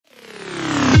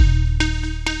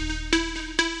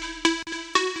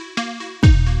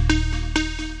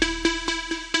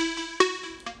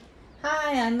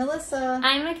Melissa.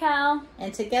 I'm Raquel.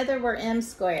 And together we're M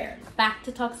Squared. Back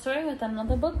to talk story with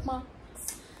another bookmark.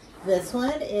 This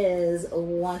one is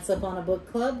Once Upon a Book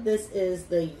Club. This is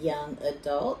the young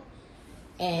adult.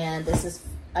 And this is,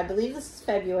 I believe this is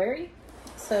February.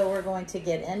 So we're going to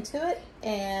get into it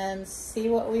and see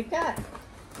what we've got.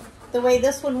 The way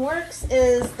this one works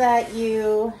is that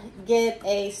you get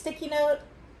a sticky note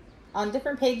on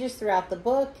different pages throughout the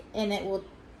book, and it will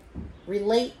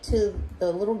relate to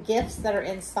the little gifts that are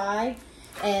inside,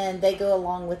 and they go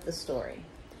along with the story.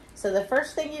 So the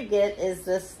first thing you get is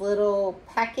this little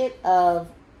packet of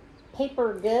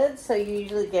paper goods. So you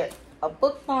usually get a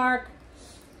bookmark.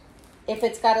 If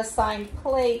it's got a signed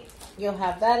plate, you'll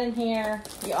have that in here.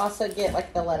 You also get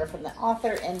like the letter from the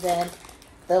author, and then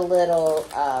the little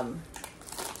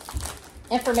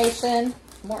information,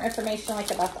 more information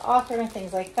like about the author and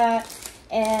things like that.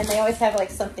 And they always have like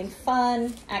something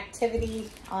fun, activity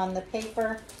on the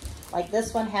paper. Like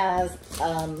this one has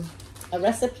a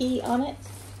recipe on it.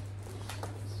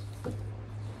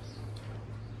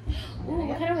 Ooh,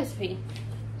 what kind of recipe?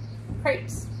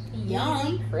 Crepes. Yum.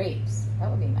 Easy crepes. That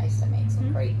would be nice to make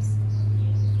some crepes.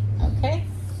 Okay.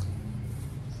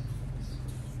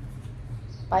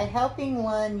 By helping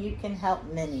one, you can help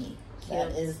many.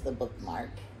 That is the bookmark.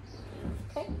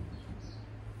 Okay.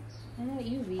 I know what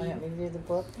you read. Want me to read the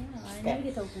book? Yeah, I never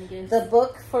get to open the gifts. The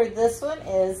book for this one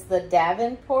is The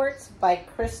Davenports by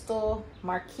Crystal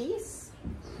Marquise.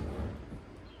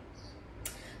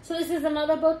 So this is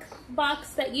another book box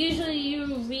that usually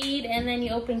you read and then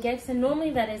you open gifts, and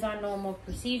normally that is our normal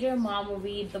procedure. Mom will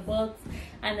read the books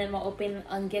and then we'll open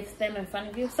and gift them in front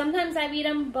of you. Sometimes I read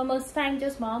them, but most of the time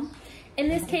just Mom. In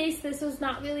this case, this was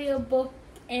not really a book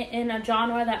in a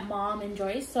genre that Mom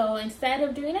enjoys. So instead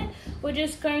of doing it, we're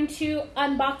just going to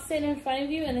unbox it in front of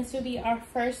you, and this will be our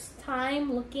first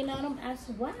time looking at them as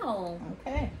well.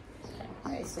 Okay.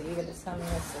 All right, so you're going to tell me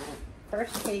what's the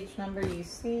first page number you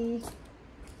see.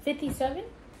 57.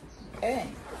 Okay.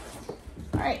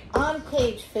 All right, on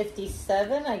page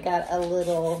 57, I got a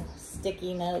little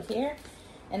sticky note here,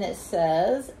 and it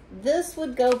says, "This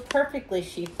would go perfectly,"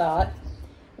 she thought,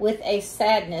 with a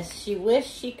sadness she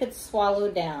wished she could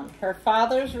swallow down. Her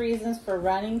father's reasons for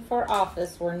running for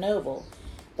office were noble,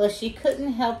 but she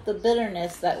couldn't help the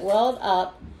bitterness that welled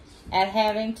up at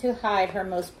having to hide her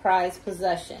most prized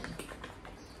possession.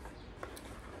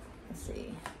 Let's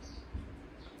see.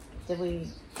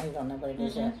 I don't know what it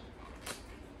is yet.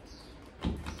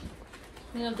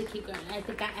 We have to keep going. I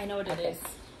think I know what it is.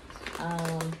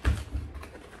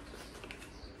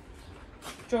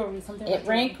 Jewelry, something. It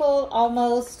rankled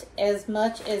almost as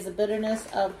much as the bitterness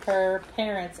of her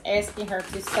parents asking her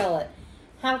to sell it.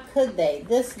 How could they?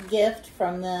 This gift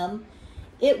from them,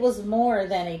 it was more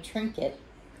than a trinket.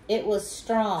 It was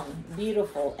strong,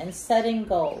 beautiful, and set in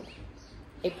gold.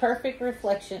 A perfect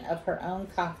reflection of her own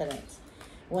confidence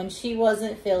when she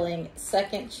wasn't feeling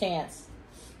second chance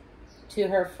to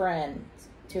her friend,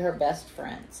 to her best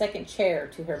friend. Second chair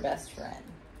to her best friend.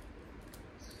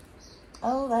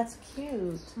 Oh, that's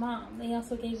cute. Mom, they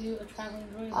also gave you a traveling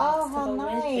jewelry box Oh, to how go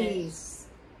nice.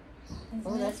 with it.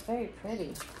 Oh, that's very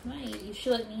pretty. Right. You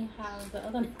should let me have the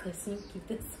other necklace and keep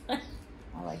this one.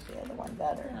 I like the other one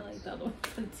better. I like the other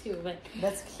one too, but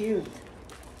That's cute.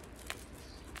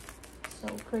 so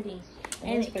pretty. It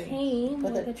And is it pretty. came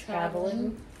with a a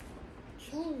traveling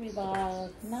traveling. jewelry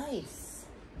box. Nice.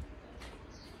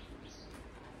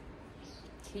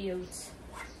 Cute.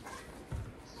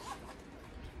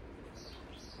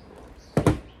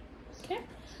 Okay.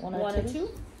 102.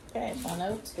 Okay,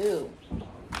 102.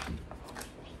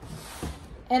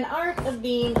 An Art of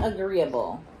Being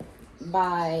Agreeable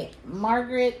by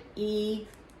Margaret E.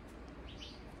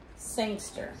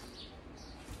 Sangster.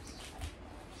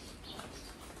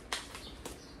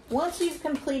 Once you've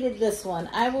completed this one,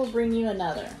 I will bring you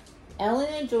another.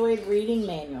 Ellen enjoyed reading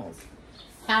manuals.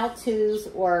 How-tos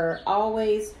were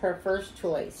always her first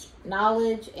choice.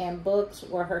 Knowledge and books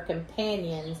were her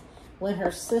companions when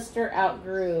her sister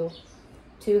outgrew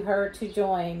her to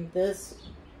join this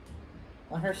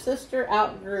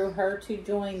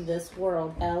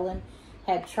world. Ellen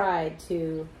had tried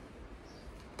to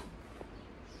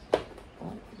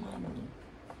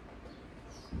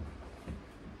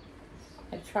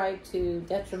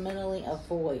detrimentally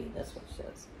avoid. That's what it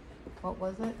says. What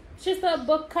was it? It's just a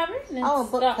book cover. And it's Oh, a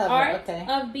book the cover, art okay.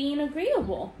 of being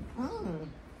agreeable.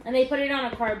 And they put it on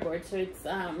a cardboard, so it's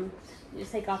you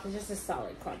just take off. It's just a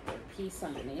solid cardboard piece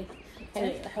underneath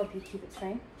to help you keep it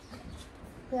straight.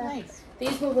 Yeah. Nice.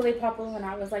 These were really popular when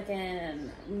I was like in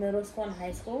middle school and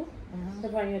high school. They're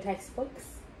part of your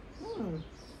textbooks.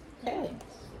 Okay.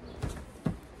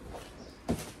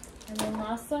 And then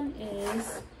last one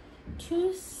is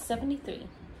 $2.73.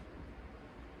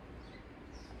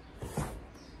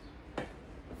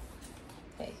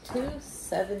 Okay,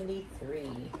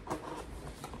 $2.73.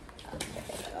 Okay.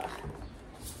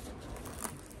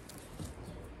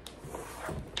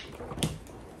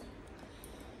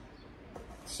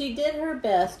 She did her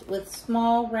best with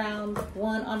small round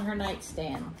one on her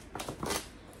nightstand.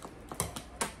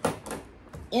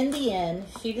 In the end,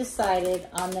 she decided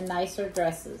on the nicer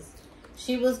dresses.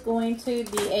 She was going to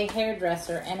be a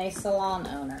hairdresser and a salon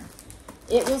owner.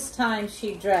 It was time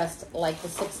she dressed like the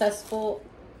successful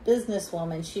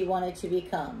businesswoman she wanted to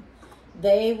become.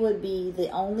 They would be the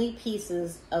only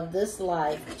pieces of this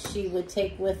life she would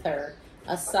take with her,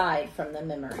 aside from the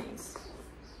memories.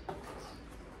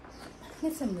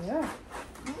 It's a mirror.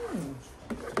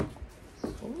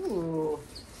 Ooh.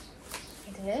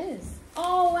 It is.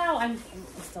 Oh, wow. I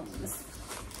still need this.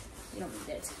 You don't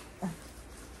need it.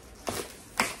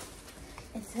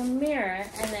 It's a mirror,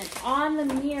 and then on the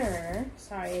mirror,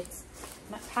 sorry, it's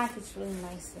not packaged really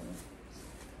nicely.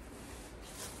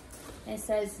 It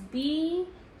says, "Be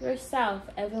yourself.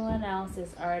 Everyone else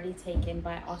is already taken,"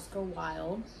 by Oscar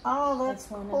Wilde. Oh, that's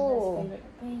one cool. of his favorite.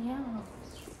 But yeah.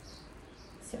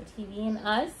 So TV and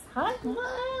Us. Hi.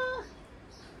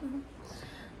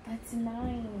 That's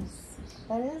nice.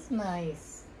 That is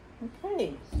nice.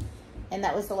 Okay. And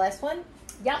that was the last one?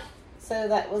 Yep. So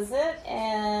that was it.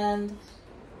 And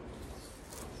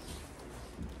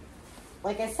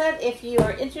like I said, if you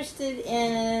are interested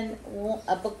in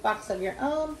a book box of your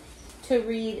own to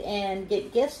read and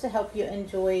get gifts to help you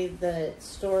enjoy the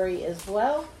story as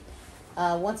well,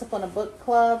 Once Upon a Book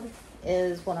Club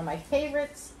is one of my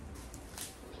favorites.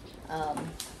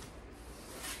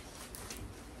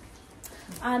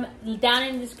 Down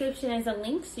in the description is a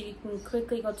link so you can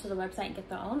quickly go to the website and get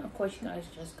their own. Of course, you can always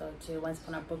just go to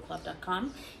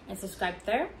onceuponabookclub.com and subscribe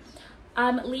there.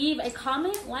 Leave a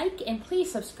comment, like, and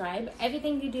please subscribe.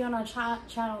 Everything you do on our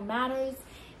channel matters.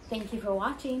 Thank you for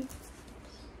watching.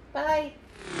 Bye.